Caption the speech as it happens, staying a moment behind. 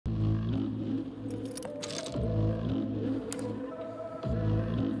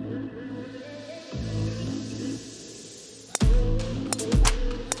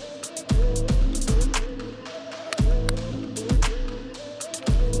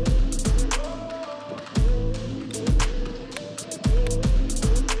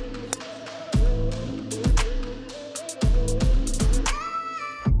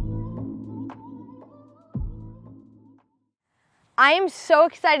I am so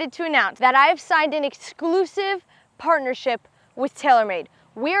excited to announce that I have signed an exclusive partnership with Taylormade.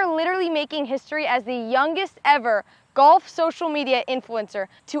 We are literally making history as the youngest ever golf social media influencer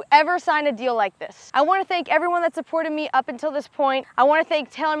to ever sign a deal like this. I want to thank everyone that supported me up until this point. I want to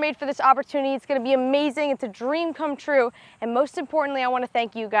thank Taylormade for this opportunity. It's going to be amazing. It's a dream come true. And most importantly, I want to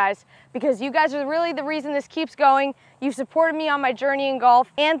thank you guys, because you guys are really the reason this keeps going. You've supported me on my journey in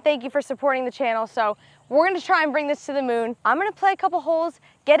golf, and thank you for supporting the channel. So we're going to try and bring this to the moon. I'm going to play a couple holes,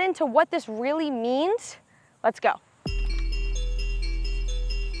 get into what this really means. Let's go.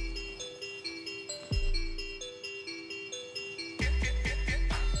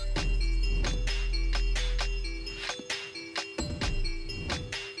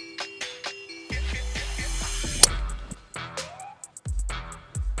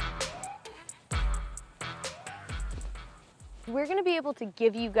 We're gonna be able to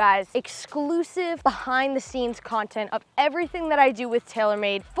give you guys exclusive behind the scenes content of everything that I do with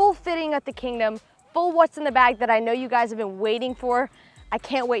Taylormade, full fitting at the kingdom, full what's in the bag that I know you guys have been waiting for. I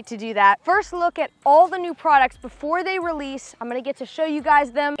can't wait to do that. First look at all the new products before they release. I'm gonna get to show you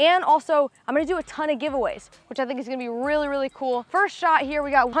guys them, and also I'm gonna do a ton of giveaways, which I think is gonna be really, really cool. First shot here,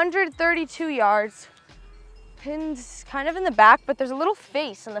 we got 132 yards. Pins kind of in the back, but there's a little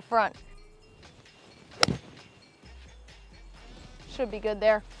face in the front. Should be good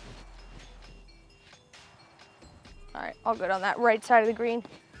there. All right, all good on that right side of the green.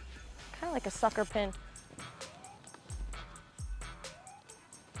 Kind of like a sucker pin.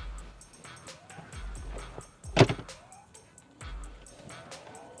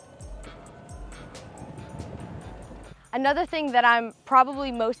 Another thing that I'm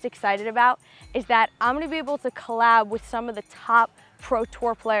probably most excited about is that I'm gonna be able to collab with some of the top Pro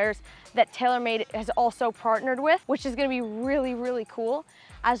Tour players that Taylormade has also partnered with, which is gonna be really, really cool,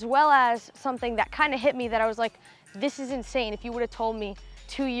 as well as something that kind of hit me that I was like, this is insane. If you would have told me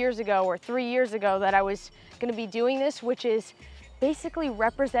 2 years ago or 3 years ago that I was gonna be doing this, which is basically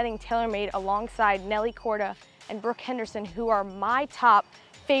representing Taylormade alongside Nelly Korda and Brooke Henderson, who are my top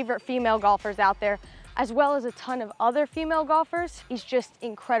favorite female golfers out there, as well as a ton of other female golfers, is just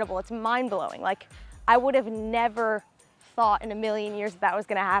incredible. It's mind-blowing. Like, I would have never thought in a million years that was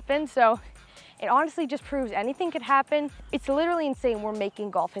gonna happen. So it honestly just proves anything could happen. It's literally insane. We're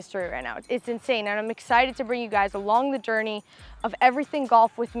making golf history right now. It's insane, and I'm excited to bring you guys along the journey of everything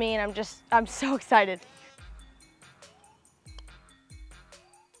golf with me, and I'm so excited.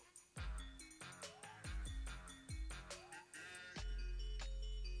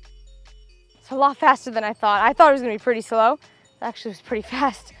 It's a lot faster than I thought. I thought it was gonna be pretty slow. It actually was pretty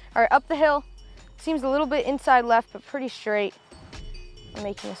fast. All right, up the hill. Seems a little bit inside left, but pretty straight. I'm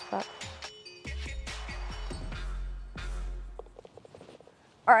making this putt.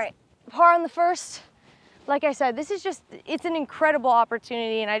 All right, par on the first. Like I said, it's an incredible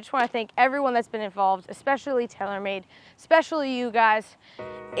opportunity, and I just want to thank everyone that's been involved, especially Taylormade, especially you guys.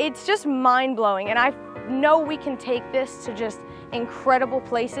 It's just mind-blowing, and I know we can take this to just incredible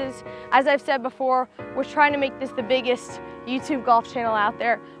places. As I've said before, we're trying to make this the biggest YouTube golf channel out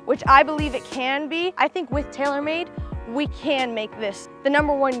there, which I believe it can be. I think with Taylormade, we can make this the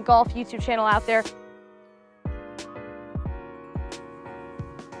 #1 golf YouTube channel out there.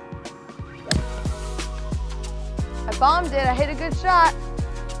 I bombed it, I hit a good shot.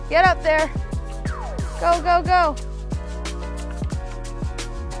 Get up there. Go, go, go.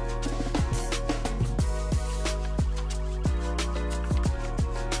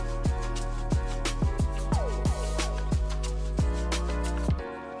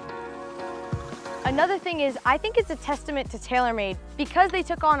 Another thing is, I think it's a testament to Taylormade, because they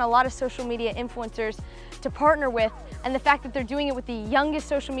took on a lot of social media influencers to partner with, and the fact that they're doing it with the youngest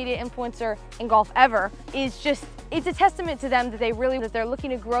social media influencer in golf ever is just, it's a testament to them that they're looking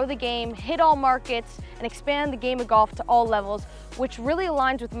to grow the game, hit all markets, and expand the game of golf to all levels, which really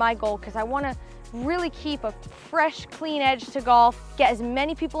aligns with my goal, because I want to really keep a fresh, clean edge to golf, get as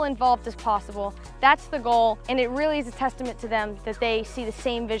many people involved as possible. That's the goal, and it really is a testament to them that they see the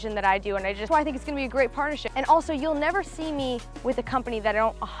same vision that I do, and that's why I think it's gonna be a great partnership. And also, you'll never see me with a company that I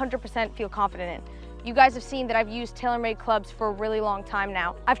don't 100% feel confident in. You guys have seen that I've used Taylormade clubs for a really long time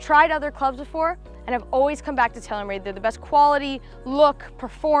now. I've tried other clubs before, and I've always come back to Taylormade. They're the best quality, look,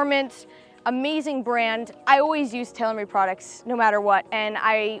 performance, amazing brand. I always use Taylormade products no matter what, and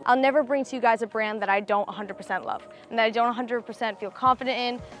I'll never bring to you guys a brand that I don't 100% love and that I don't 100% feel confident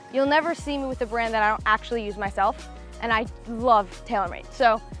in. You'll never see me with a brand that I don't actually use myself, and I love Taylormade.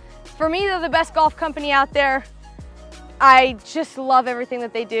 So for me, they're the best golf company out there. I just love everything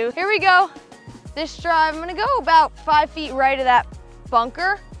that they do. Here we go. This drive, I'm gonna go about 5 feet right of that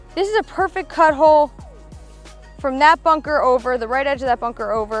bunker. This is a perfect cut hole from that bunker over, the right edge of that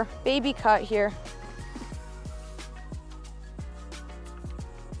bunker over, baby cut here.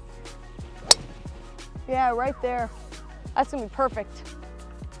 Yeah, right there. That's gonna be perfect.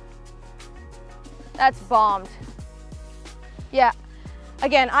 That's bombed. Yeah.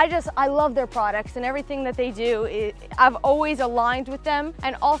 Again, I love their products and everything that they do. I've always aligned with them.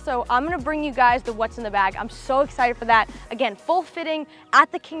 And also, I'm gonna bring you guys the what's in the bag. I'm so excited for that. Again, full fitting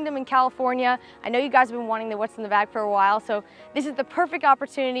at the Kingdom in California. I know you guys have been wanting the what's in the bag for a while, so this is the perfect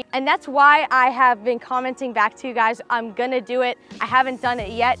opportunity. And that's why I have been commenting back to you guys. I'm gonna do it. I haven't done it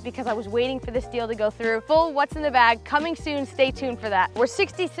yet because I was waiting for this deal to go through. Full what's in the bag coming soon. Stay tuned for that. We're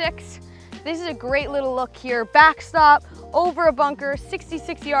 66. This is a great little look here. Backstop, over a bunker,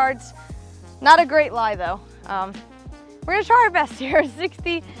 66 yards. Not a great lie though. We're gonna try our best here.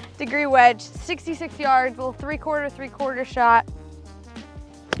 60-degree wedge, 66 yards, little three-quarter shot.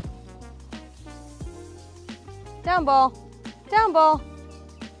 Down ball, down ball.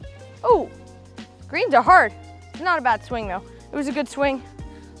 Oh, greens are hard. Not a bad swing though. It was a good swing.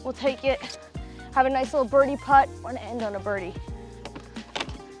 We'll take it. Have a nice little birdie putt. Want to end on a birdie.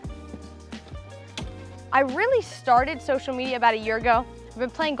 I really started social media about a year ago. I've been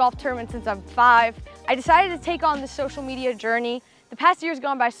playing golf tournaments since I'm 5. I decided to take on the social media journey. The past year's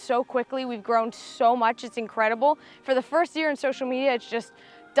gone by so quickly. We've grown so much, it's incredible. For the first year in social media, it's just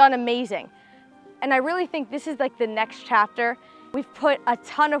done amazing. And I really think this is like the next chapter. We've put a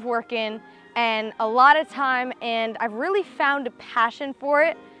ton of work in and a lot of time, and I've really found a passion for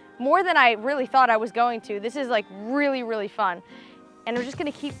it, more than I really thought I was going to. This is like really, really fun. And we're just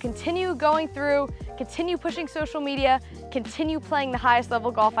gonna continue going through, continue pushing social media, continue playing the highest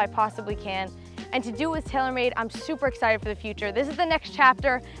level golf I possibly can. And to do it with Taylormade, I'm super excited for the future. This is the next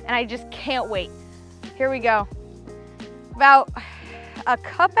chapter, and I just can't wait. Here we go. About a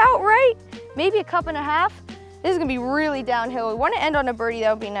cup out, right? Maybe a cup and a half. This is gonna be really downhill. We wanna end on a birdie, that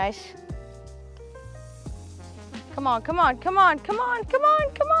would be nice. Come on, come on, come on, come on, come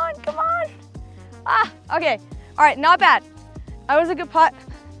on, come on, come on. Ah, okay. All right, not bad. That was a good putt.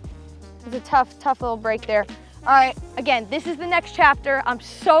 It was a tough little break there. All right, again, this is the next chapter. I'm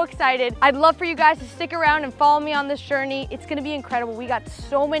so excited. I'd love for you guys to stick around and follow me on this journey. It's gonna be incredible. We got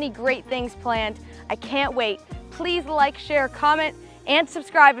so many great things planned. I can't wait. Please like, share, comment, and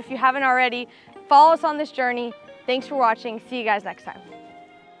subscribe if you haven't already. Follow us on this journey. Thanks for watching. See you guys next time.